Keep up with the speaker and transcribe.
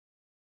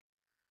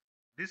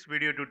This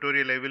video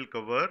tutorial I will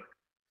cover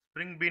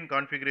Spring Bean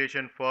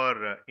configuration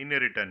for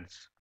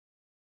inheritance.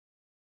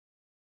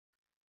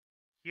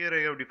 Here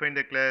I have defined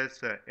the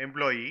class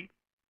employee.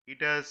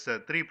 It has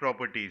three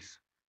properties: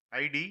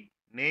 ID,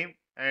 name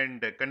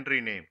and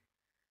country name,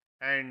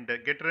 and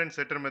getter and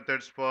setter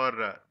methods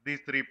for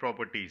these three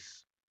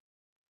properties.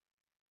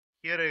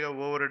 Here I have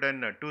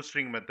overridden a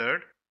toString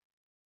method.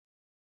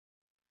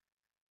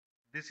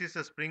 This is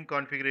a Spring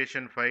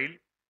configuration file.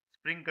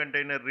 Spring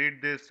container read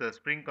this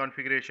Spring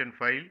configuration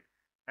file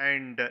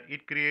and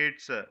it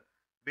creates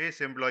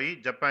base employee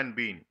Japan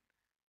Bean,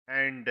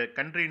 and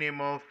country name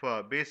of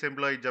base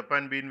employee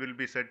Japan Bean will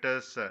be set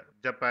as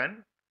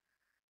Japan.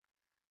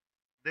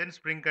 Then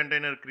Spring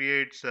container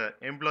creates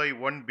employee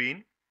 1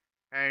 bean,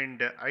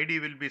 and ID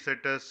will be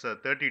set as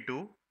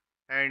 32,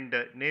 and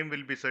name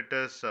will be set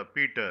as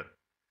Peter,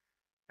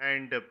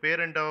 and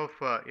parent of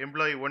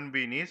employee 1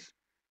 bean is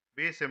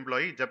base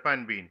employee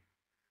Japan Bean.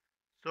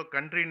 So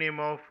country name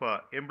of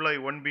employee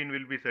 1 bean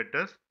will be set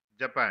as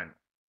Japan.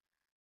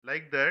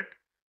 Like that,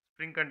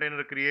 Spring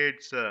container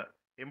creates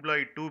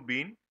employee 2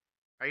 bean,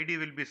 ID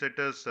will be set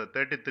as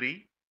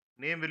 33,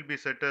 name will be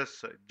set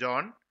as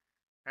John,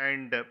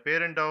 and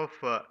parent of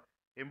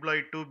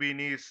employee 2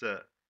 bean is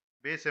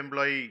base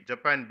employee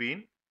Japan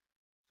Bean.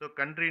 So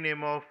country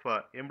name of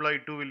employee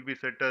 2 will be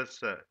set as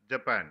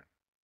Japan.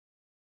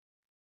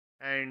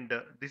 And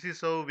this is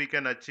how we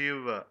can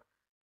achieve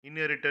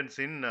inheritance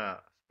in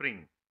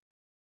Spring.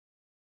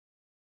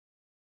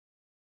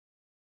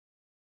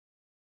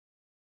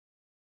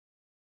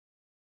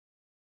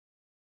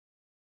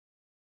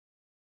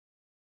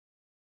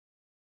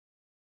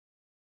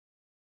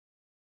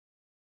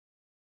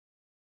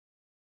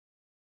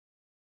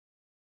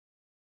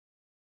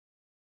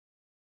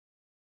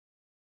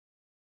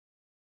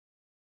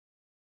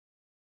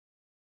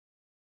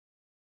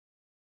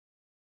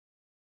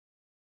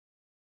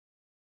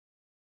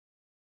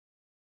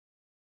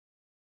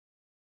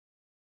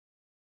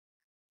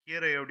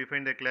 Here I have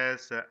defined the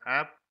class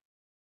app.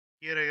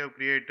 Here I have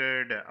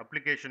created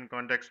application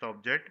context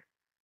object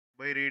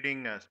by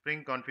reading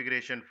Spring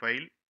configuration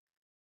file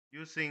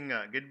using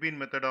getBean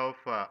method of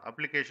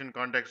application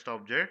context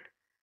object,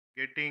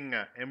 getting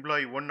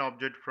employee 1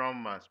 object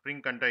from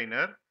Spring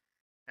container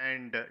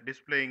and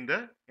displaying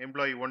the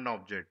employee 1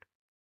 object.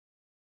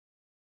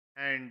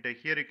 And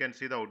here you can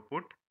see the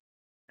output,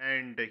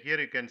 and here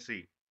you can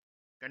see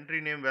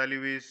country name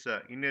value is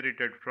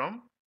inherited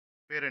from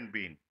parent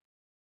bean.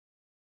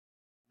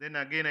 Then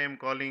again I am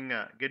calling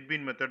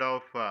getBean method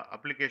of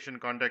application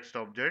context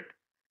object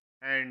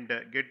and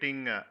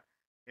getting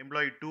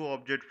employee 2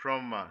 object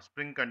from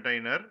Spring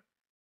container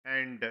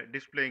and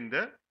displaying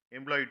the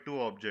employee 2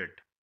 object.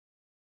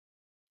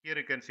 Here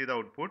you can see the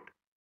output,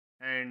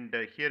 and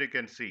here you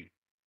can see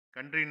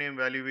country name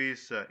value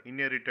is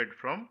inherited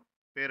from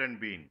parent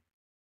bean.